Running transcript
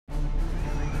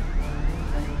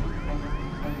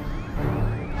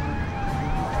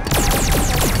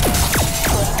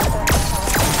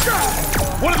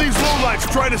What are these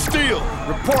lowlifes trying to steal?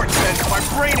 Report says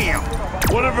vibranium.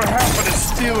 Whatever happened to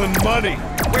stealing money?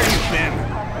 Where you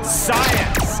been?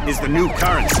 Science is the new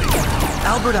currency.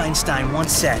 Albert Einstein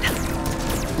once said,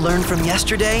 "Learn from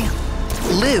yesterday,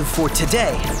 live for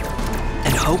today,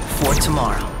 and hope for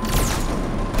tomorrow."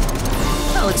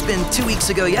 Well, it's been 2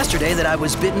 weeks ago yesterday that I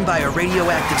was bitten by a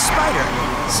radioactive spider,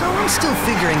 so I'm still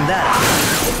figuring that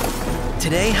out.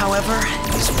 Today, however,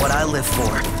 is what I live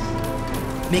for.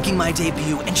 Making my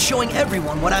debut and showing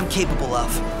everyone what I'm capable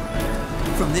of.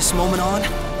 From this moment on,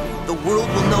 the world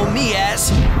will know me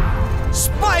as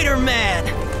Spider-Man!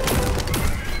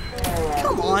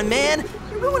 Come on, man!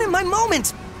 You're ruining my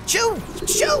moment! Chew!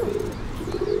 Chew!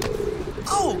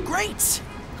 Oh, great!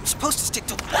 I'm supposed to stick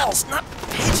to walls, not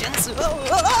pigeons.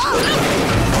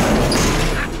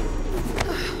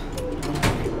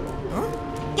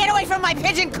 Get away from my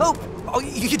pigeon coop! Oh,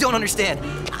 you don't understand.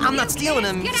 I'm not stealing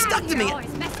him. He stuck to me.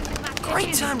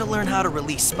 Great time to learn how to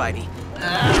release Spidey.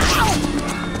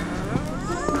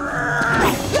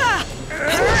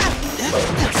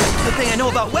 Good thing I know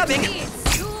about webbing.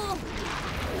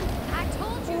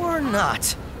 Or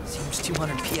not. Seems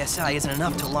 200 PSI isn't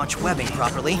enough to launch webbing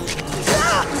properly.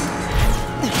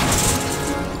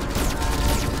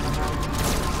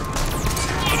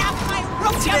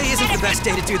 Today isn't the best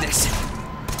day to do this.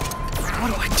 What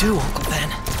do I do, Uncle Ben?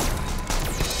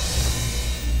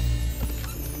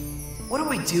 What do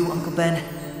I do, Uncle Ben?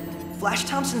 Flash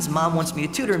Thompson's mom wants me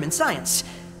to tutor him in science,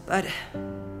 but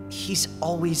he's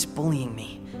always bullying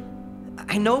me.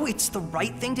 I know it's the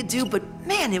right thing to do, but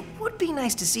man, it would be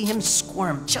nice to see him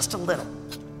squirm just a little.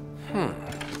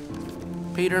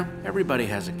 Peter, everybody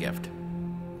has a gift.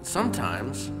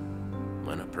 Sometimes,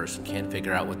 when a person can't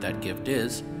figure out what that gift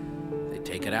is, they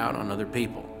take it out on other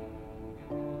people.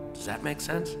 Does that make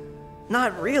sense?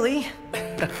 Not really.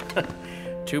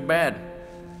 Too bad.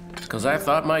 Because I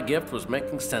thought my gift was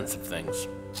making sense of things.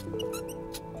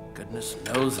 Goodness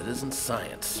knows it isn't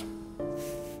science.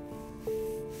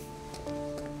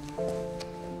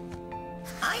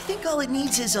 I think all it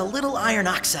needs is a little iron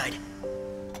oxide.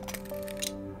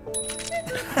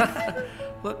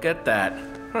 Look at that.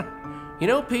 You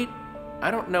know, Pete,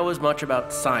 I don't know as much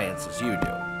about science as you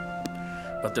do.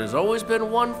 But there's always been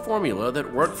one formula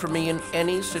that worked for me in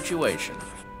any situation.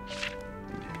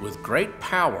 With great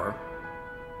power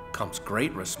comes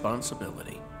great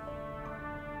responsibility.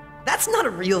 That's not a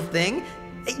real thing.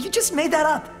 You just made that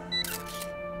up.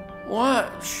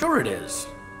 What? Sure it is.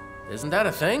 Isn't that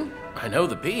a thing? I know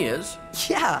the P is.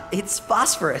 Yeah, it's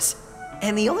phosphorus.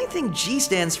 And the only thing G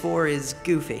stands for is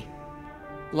goofy.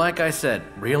 Like I said,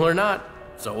 real or not,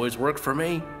 it's always worked for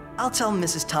me. I'll tell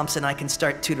Mrs. Thompson I can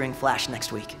start tutoring Flash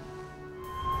next week.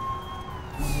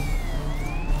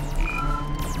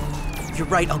 You're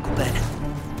right, Uncle Ben.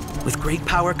 With great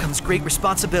power comes great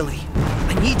responsibility.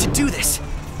 I need to do this.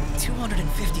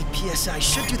 250 PSI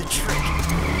should do the trick.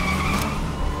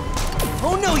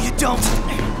 Oh no, you don't!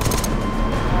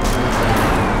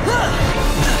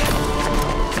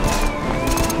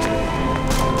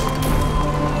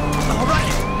 All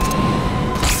right.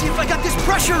 Let's see if I got this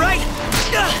pressure right.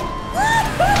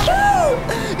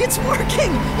 It's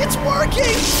working! It's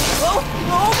working! Oh,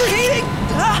 overheating!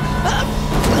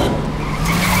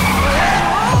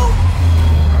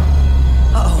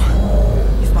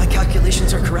 Uh-oh. If my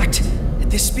calculations are correct, at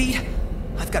this speed,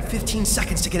 I've got 15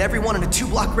 seconds to get everyone in a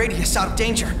 2-block radius out of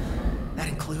danger. That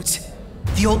includes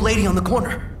the old lady on the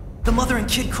corner, the mother and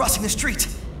kid crossing the street,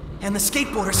 and the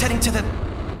skateboarders heading to the...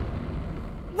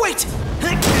 Wait!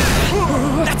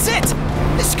 That's it!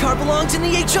 This car belongs in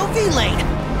the HOV lane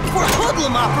for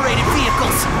hoodlum-operated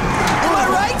vehicles. Am I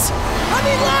right? I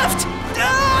mean left!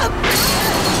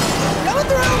 Coming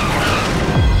through!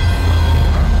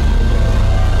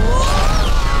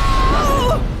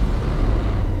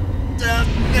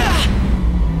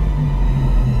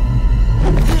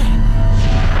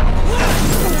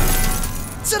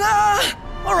 Ta-da!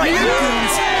 All right, you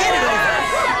goons, get it over.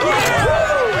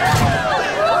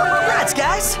 Congrats,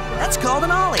 guys. That's called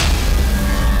an ollie.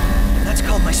 That's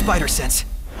called my spider sense.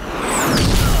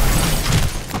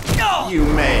 You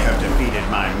may have defeated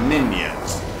my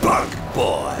minions, Bug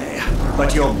Boy,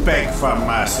 but you'll beg for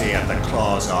mercy at the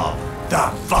claws of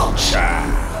the Vulture.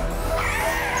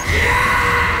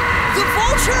 The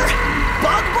Vulture?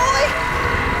 Bug Boy?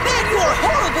 Man, you are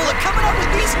horrible at coming up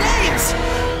with these names!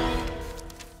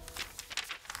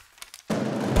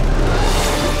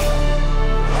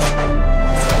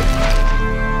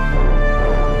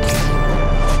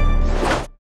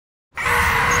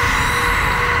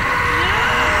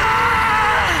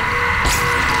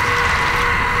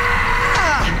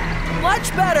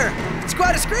 Much better! It's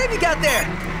quite a scream you got there!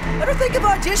 Better think of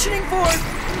auditioning for...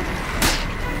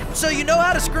 So you know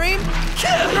how to scream?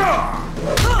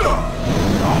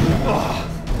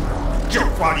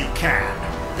 Joke while you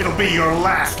can. It'll be your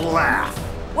last laugh.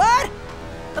 What?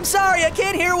 I'm sorry, I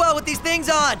can't hear well with these things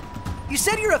on. You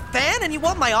said you're a fan and you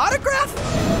want my autograph?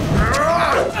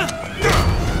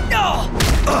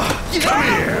 Come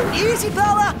here. Easy,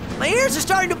 fella. My ears are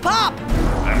starting to pop.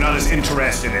 I'm not as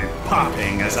interested in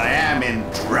popping as I am in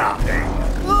dropping.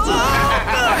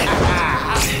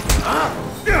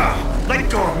 Let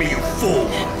go of me, you fool!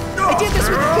 I did this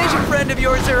with a vision friend of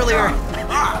yours earlier.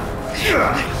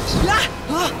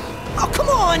 Oh, come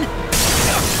on!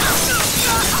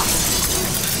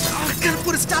 I gotta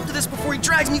put a stop to this before he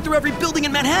drags me through every building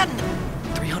in Manhattan.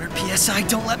 300 PSI,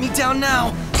 don't let me down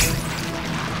now.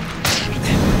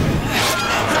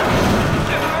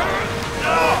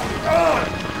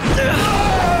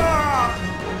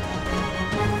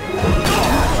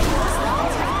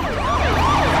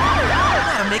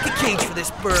 I'll make a cage for this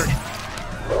bird.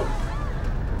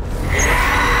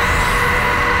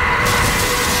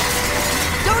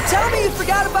 Don't tell me you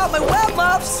forgot about my web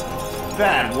muffs!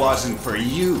 That wasn't for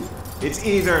you. It's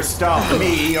either stop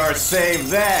me or save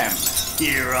them,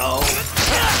 hero.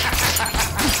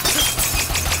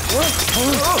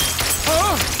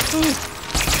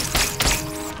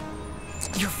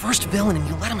 Your first villain and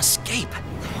you let him escape.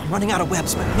 I'm running out of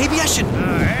webs, but maybe I should...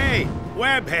 Hey,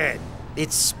 Webhead.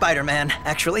 It's Spider-Man,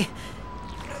 actually.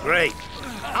 Great.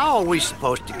 How are we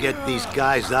supposed to get these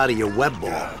guys out of your web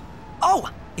ball? Oh,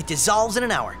 it dissolves in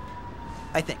an hour.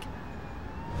 I think.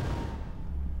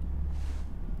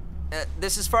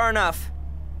 This is far enough.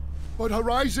 But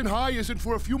Horizon High isn't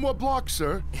for a few more blocks,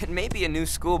 sir. It may be a new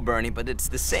school, Bernie, but it's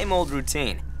the same old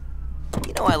routine.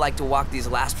 You know I like to walk these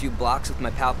last few blocks with my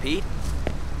pal Pete.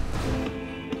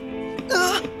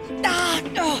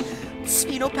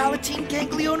 Sphenopalatine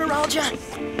ganglioneuralgia.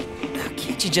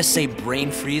 Can't you just say brain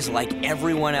freeze like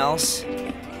everyone else?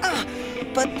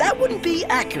 But that wouldn't be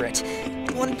accurate.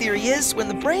 One theory is, when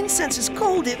the brain senses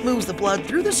cold, it moves the blood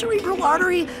through the cerebral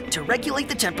artery to regulate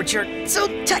the temperature. So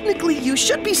technically, you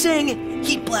should be saying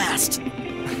heat blast.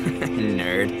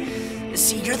 Nerd.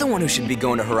 See, you're the one who should be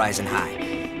going to Horizon High.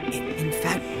 In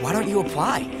fact, why don't you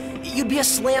apply? You'd be a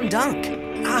slam dunk.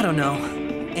 I don't know.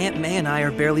 Aunt May and I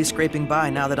are barely scraping by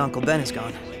now that Uncle Ben is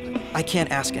gone. I can't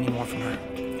ask any more from her.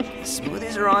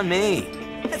 Smoothies are on me.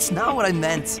 That's not what I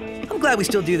meant. I'm glad we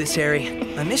still do this, Harry.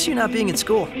 I miss you not being at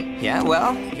school. Yeah,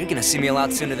 well, you're gonna see me a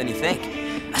lot sooner than you think.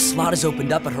 A slot has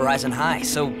opened up at Horizon High,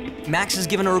 so Max is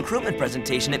giving a recruitment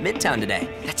presentation at Midtown today.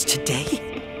 That's today?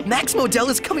 Max Modell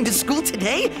is coming to school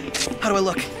today? How do I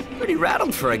look? Pretty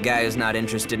rattled for a guy who's not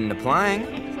interested in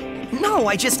applying. No,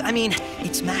 I mean,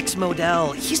 it's Max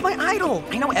Modell. He's my idol.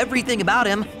 I know everything about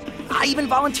him. I even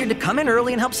volunteered to come in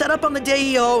early and help set up on the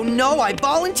day. Oh, no, I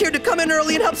volunteered to come in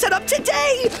early and help set up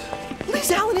today! Liz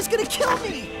Allen is gonna kill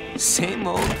me! Same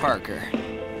old Parker.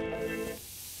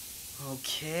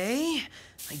 Okay,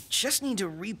 I just need to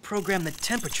reprogram the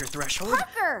temperature threshold.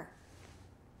 Parker!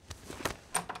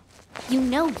 You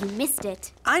know you missed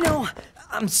it. I know.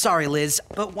 I'm sorry, Liz,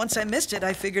 but once I missed it,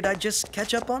 I figured I'd just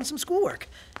catch up on some schoolwork.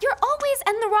 You're always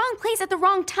in the wrong place at the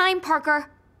wrong time, Parker.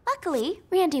 Luckily,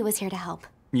 Randy was here to help.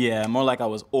 Yeah, more like I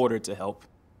was ordered to help.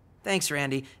 Thanks,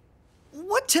 Randy.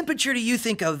 What temperature do you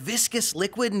think a viscous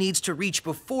liquid needs to reach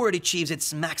before it achieves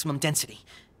its maximum density?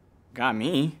 Got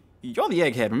me. You're the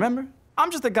egghead, remember? I'm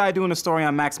just a guy doing a story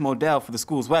on Max Modell for the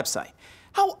school's website.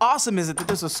 How awesome is it that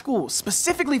there's a school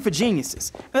specifically for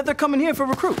geniuses, and that they're coming here for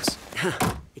recruits?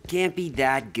 It can't be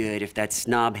that good if that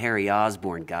snob Harry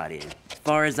Osborn got in. As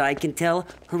far as I can tell,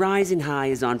 Horizon High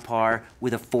is on par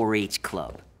with a 4-H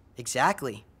club.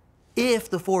 Exactly. If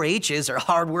the 4-H's are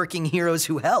hardworking heroes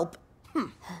who help.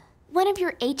 One of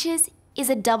your H's is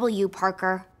a W,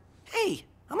 Parker. Hey,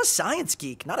 I'm a science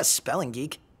geek, not a spelling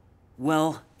geek.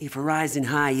 Well, if Horizon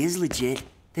High is legit,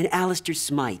 then Alistair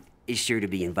Smythe is sure to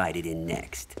be invited in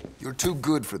next. You're too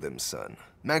good for them, son.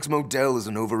 Max Modell is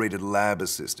an overrated lab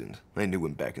assistant. I knew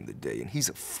him back in the day, and he's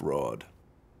a fraud.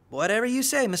 Whatever you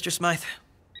say, Mr. Smythe.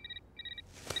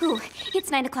 Ooh,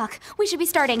 it's 9 o'clock. We should be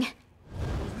starting.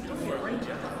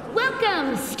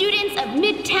 Welcome, students of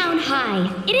Midtown High.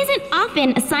 It isn't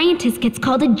often a scientist gets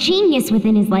called a genius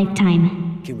within his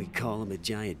lifetime. Can we call him a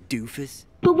giant doofus?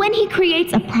 But when he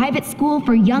creates a private school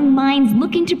for young minds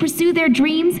looking to pursue their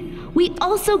dreams, we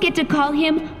also get to call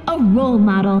him a role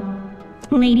model.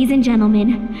 Ladies and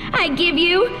gentlemen, I give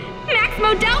you Max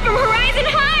Modell from Horizon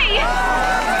High!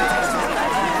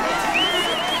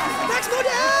 Max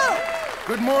Modell!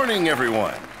 Good morning,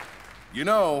 everyone. You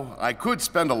know, I could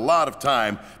spend a lot of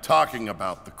time talking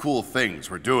about the cool things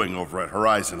we're doing over at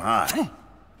Horizon High.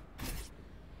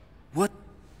 What?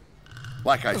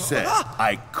 Like I said,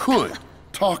 I could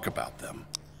talk about them.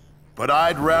 But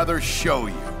I'd rather show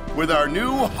you with our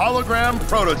new hologram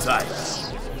prototype.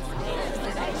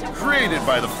 Created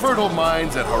by the fertile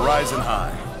minds at Horizon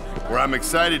High, where I'm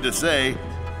excited to say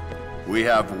we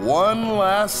have one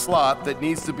last slot that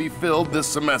needs to be filled this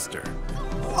semester.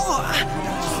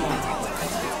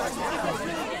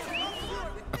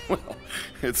 Well,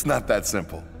 it's not that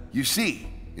simple. You see,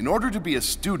 in order to be a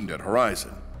student at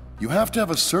Horizon, you have to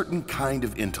have a certain kind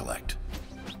of intellect.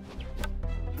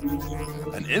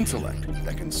 An intellect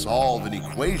that can solve an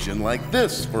equation like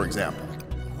this, for example.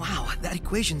 Wow, that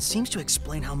equation seems to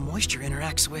explain how moisture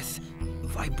interacts with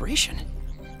vibration.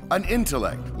 An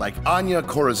intellect like Anya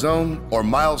Corazon or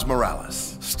Miles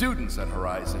Morales, students at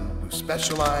Horizon who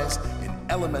specialize in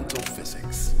elemental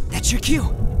physics. That's your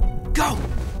cue. Go!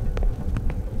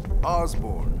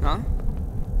 Osborn. Huh?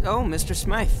 Oh, Mr.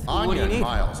 Smythe. What do you need?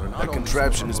 Miles are not That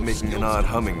contraption is making an odd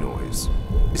humming noise.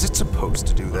 Is it supposed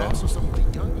to do that?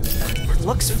 It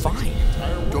looks fine.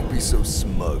 Don't be so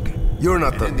smug. You're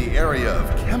not In the area of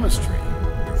chemistry,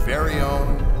 your very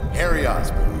own Harry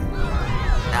Osborn.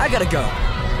 I gotta go.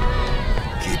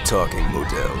 Keep talking,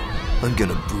 Modell. I'm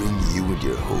gonna bring you and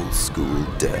your whole school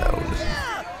down.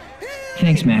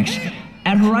 Thanks, Max.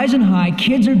 At Horizon High,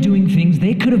 kids are doing things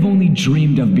they could have only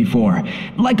dreamed of before.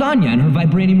 Like Anya and her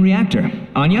vibranium reactor.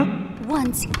 Anya?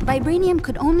 Once, vibranium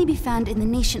could only be found in the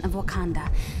nation of Wakanda.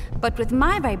 But with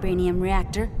my vibranium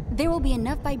reactor, there will be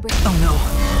enough vibranium. Oh no!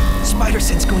 Spider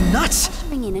Sense going nuts!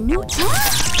 Bring in a new.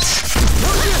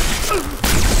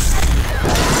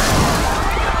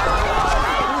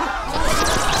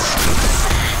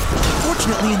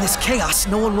 Fortunately, in this chaos,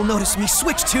 no one will notice me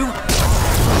switch to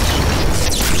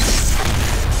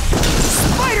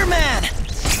Spider-Man!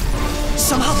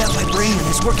 Somehow that vibranium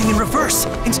is working in reverse.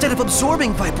 Instead of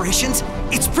absorbing vibrations,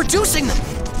 it's producing them.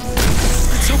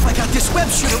 Let's hope I got this web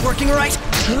shooter working right.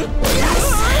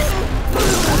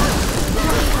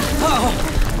 Oh,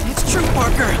 it's true,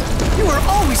 Parker. You are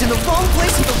always in the wrong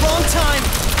place at the wrong time.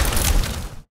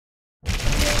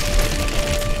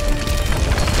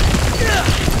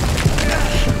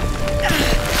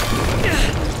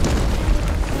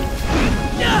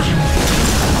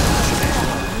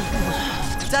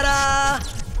 Ta-da!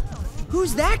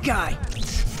 Who's that guy?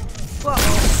 Whoa.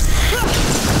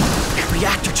 The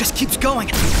reactor just keeps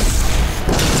going. I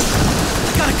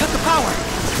gotta cut the power.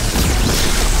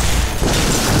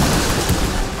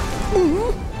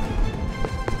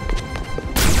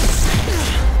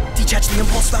 Detach the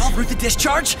impulse valve, route the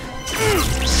discharge.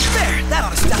 There, that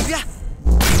ought to stop ya.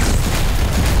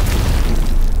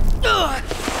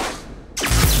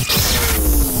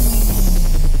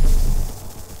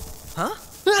 Huh?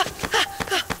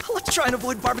 Let's try and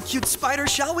avoid barbecued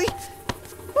spiders, shall we?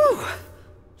 Whew.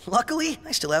 Luckily,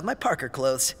 I still have my Parker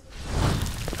clothes.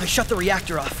 I shut the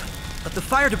reactor off, but the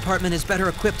fire department is better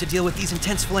equipped to deal with these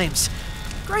intense flames.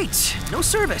 Great, no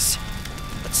service.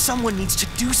 But someone needs to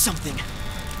do something.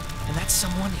 And that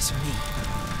someone is me.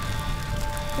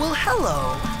 Well,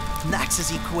 hello,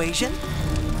 Max's equation.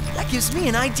 That gives me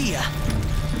an idea.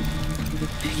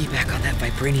 Piggyback on that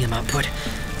vibranium output.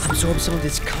 Absorb some of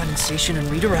this condensation and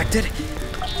redirect it.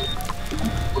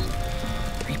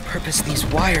 Repurpose these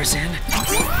wires in.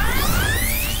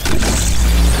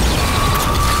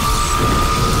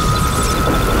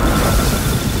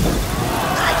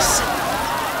 Nice!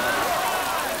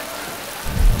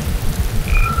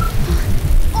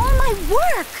 All my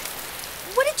work!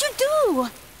 What did you do?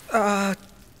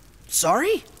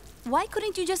 Sorry? Why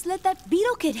couldn't you just let that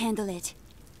beetle kid handle it?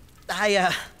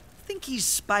 I think he's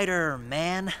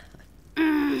Spider-Man.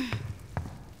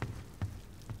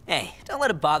 Hey, don't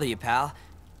let it bother you, pal.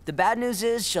 The bad news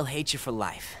is she'll hate you for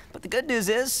life. But the good news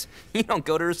is, you don't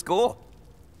go to her school.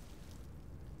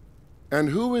 And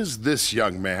who is this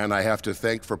young man I have to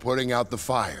thank for putting out the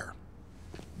fire?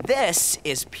 This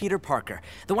is Peter Parker,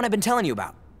 the one I've been telling you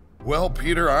about. Well,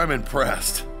 Peter, I'm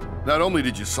impressed. Not only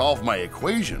did you solve my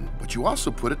equation, but you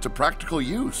also put it to practical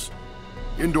use.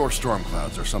 Indoor storm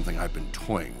clouds are something I've been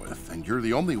toying with, and you're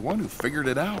the only one who figured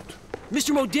it out.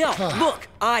 Mr. Modell, look,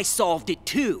 I solved it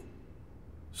too.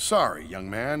 Sorry, young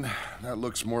man. That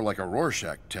looks more like a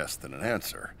Rorschach test than an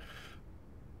answer.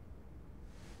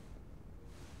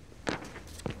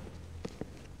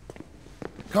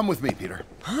 Come with me, Peter.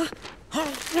 Huh?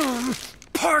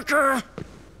 Parker!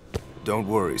 Don't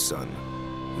worry, son.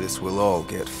 This will all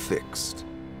get fixed.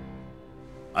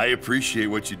 I appreciate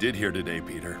what you did here today,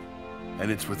 Peter. And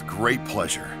it's with great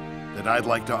pleasure that I'd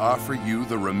like to offer you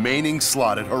the remaining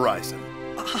slot at Horizon.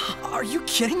 Are you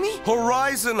kidding me?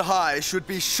 Horizon High should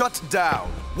be shut down.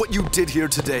 What you did here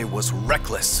today was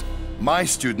reckless. My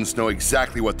students know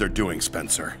exactly what they're doing,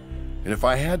 Spencer. And if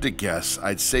I had to guess,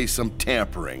 I'd say some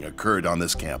tampering occurred on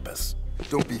this campus.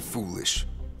 Don't be foolish.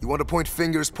 You want to point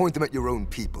fingers, point them at your own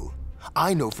people.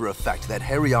 I know for a fact that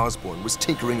Harry Osborn was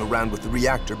tinkering around with the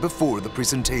reactor before the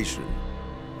presentation.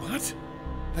 What?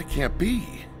 That can't be.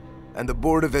 And the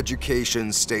Board of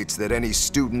Education states that any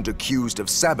student accused of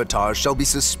sabotage shall be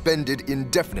suspended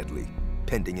indefinitely,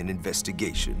 pending an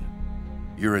investigation.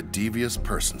 You're a devious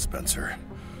person, Spencer.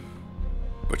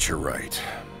 But you're right.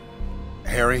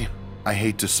 Harry, I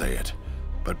hate to say it,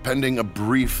 but pending a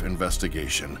brief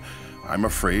investigation, I'm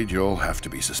afraid you'll have to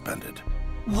be suspended.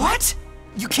 What?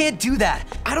 You can't do that.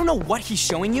 I don't know what he's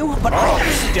showing you, but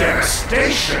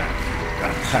devastation!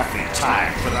 A perfect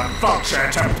time for the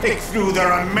Vulture to pick through the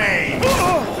remains!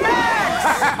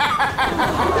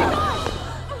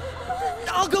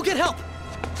 I'll go get help!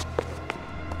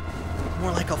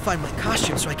 More like I'll find my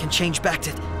costume so I can change back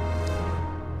to...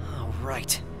 All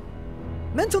right.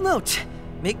 Mental note.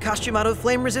 Make costume out of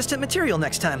flame-resistant material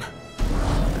next time.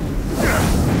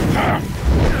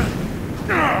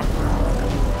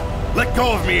 Let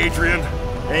go of me, Adrian!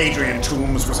 Adrian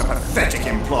Toombs was a pathetic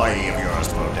employee of yours,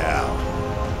 Modell.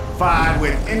 Fired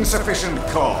with insufficient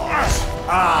cause.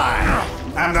 I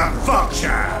am the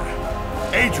Vulture!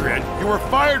 Adrian, you were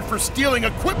fired for stealing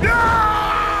equipment!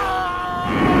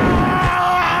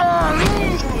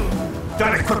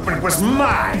 That equipment was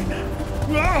mine!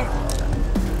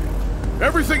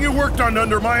 Everything you worked on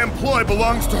under my employ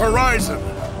belongs to Horizon.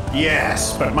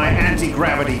 Yes, but my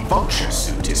anti-gravity Vulture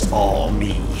suit is all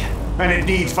me. And it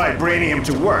needs vibranium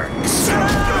to work, so...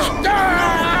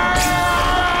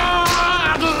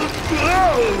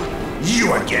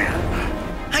 You again!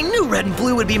 I knew red and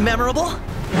blue would be memorable!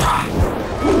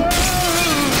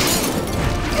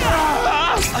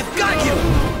 I've got you!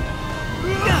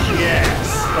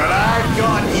 Yes, but I've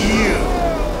got you!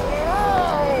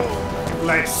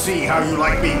 Let's see how you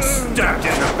like being stabbed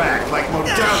in the back like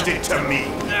Modell did to me!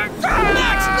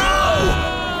 Max,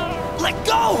 no! Let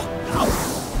go!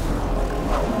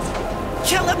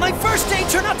 Can't let my first day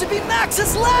turn out to be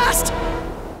Max's last!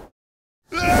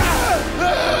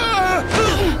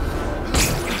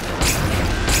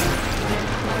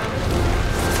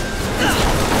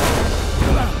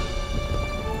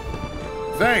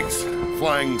 Thanks,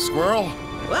 flying squirrel.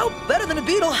 Well, better than a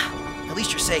beetle. At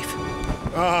least you're safe.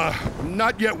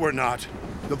 Not yet we're not.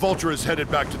 The Vulture is headed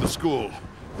back to the school.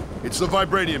 It's the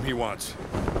vibranium he wants.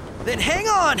 Then hang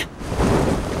on!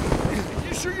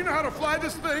 You sure you know how to fly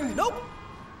this thing? Nope.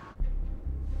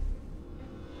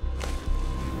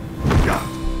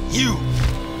 You!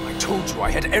 I told you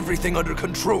I had everything under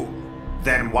control.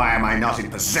 Then why am I not in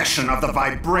possession of the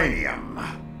vibranium?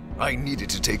 I needed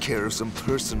to take care of some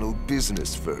personal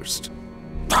business first.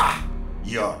 Bah!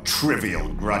 Your trivial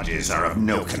grudges are of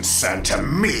no concern to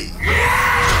me!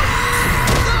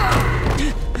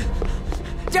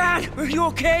 Dad, are you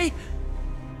okay?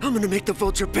 I'm gonna make the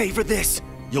Vulture pay for this.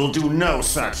 You'll do no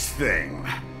such thing.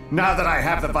 Now that I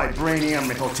have the vibranium,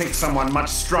 it'll take someone much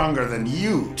stronger than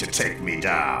you to take me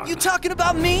down. You talking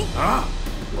about me? Huh?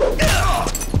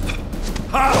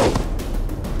 How?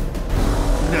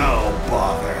 No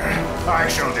bother. I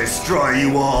shall destroy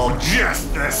you all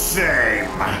just the same.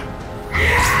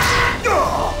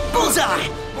 Bullseye!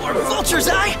 Or Vulture's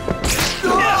eye!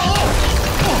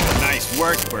 Nice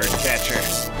work, Birdcatcher.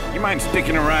 You mind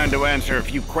sticking around to answer a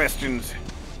few questions?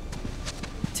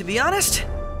 To be honest,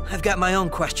 I've got my own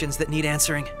questions that need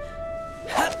answering.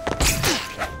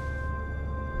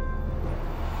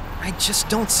 I just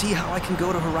don't see how I can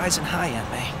go to Horizon High, Aunt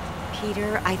May.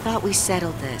 Peter, I thought we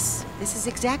settled this. This is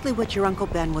exactly what your Uncle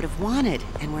Ben would have wanted,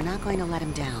 and we're not going to let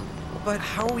him down. But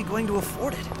how are we going to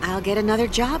afford it? I'll get another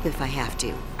job if I have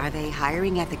to. Are they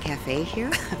hiring at the cafe here?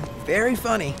 Very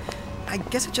funny. I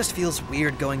guess it just feels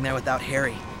weird going there without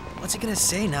Harry. What's he gonna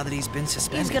say now that he's been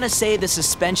suspended? He's gonna say the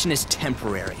suspension is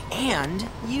temporary. And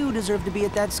you deserve to be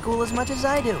at that school as much as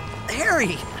I do.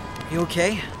 Harry! You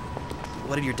okay?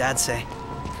 What did your dad say?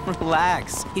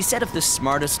 Relax. He said if the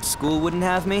smartest school wouldn't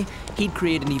have me, he'd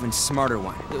create an even smarter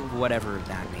one. Whatever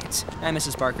that means. Hi,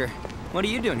 Mrs. Parker. What are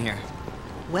you doing here?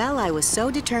 Well, I was so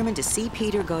determined to see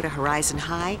Peter go to Horizon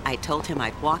High, I told him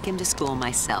I'd walk him to school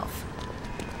myself.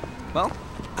 Well,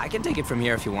 I can take it from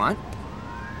here if you want.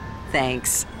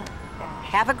 Thanks.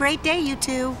 Have a great day, you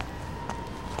two.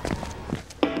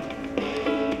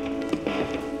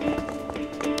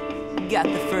 Got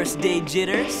the first day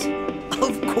jitters?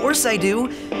 Of course I do.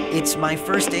 It's my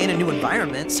first day in a new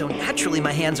environment, so naturally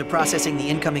my hands are processing the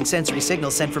incoming sensory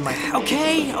signals sent from my...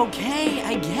 Okay,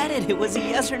 I get it. It was a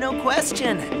yes or no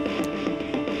question.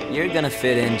 You're gonna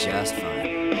fit in just fine.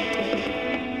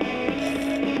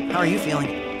 How are you feeling?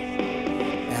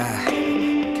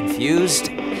 Confused?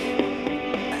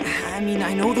 I mean,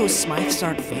 I know those Smythes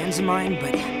aren't fans of mine,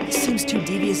 but this seems too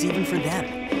devious even for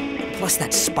them. Plus,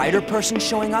 that spider person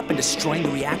showing up and destroying the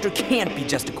reactor can't be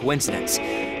just a coincidence.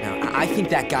 Now, I think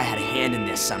that guy had a hand in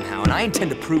this somehow, and I intend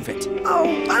to prove it. Oh,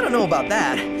 I don't know about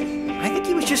that. I think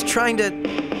he was just trying to...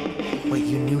 Wait,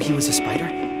 you knew he was a spider?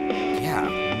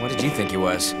 Yeah, what did you think he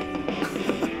was?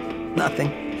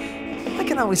 Nothing. I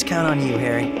can always count on you,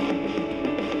 Harry.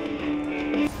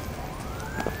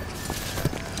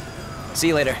 See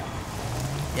you later.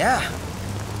 Yeah.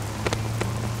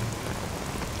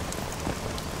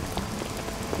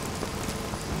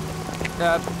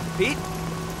 Pete?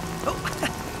 Oh,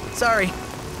 sorry.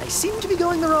 I seem to be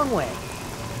going the wrong way.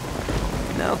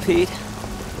 No, Pete.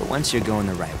 But once you're going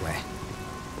the right way.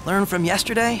 Learn from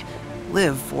yesterday,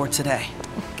 live for today.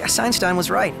 Guess Einstein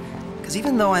was right. Because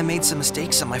even though I made some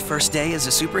mistakes on my first day as a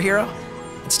superhero,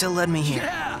 it still led me here.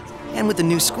 Yeah. And with the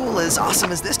new school as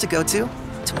awesome as this to go to,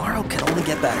 tomorrow can only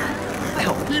get better. I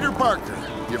hope. Peter Parker,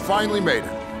 you finally made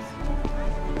it.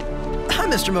 Hi,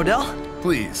 Mr. Modell.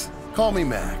 Please, call me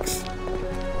Max.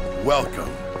 Welcome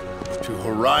to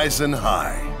Horizon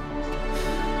High.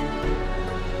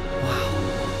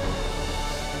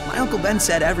 Wow. My Uncle Ben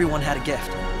said everyone had a gift.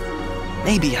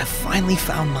 Maybe I've finally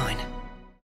found mine.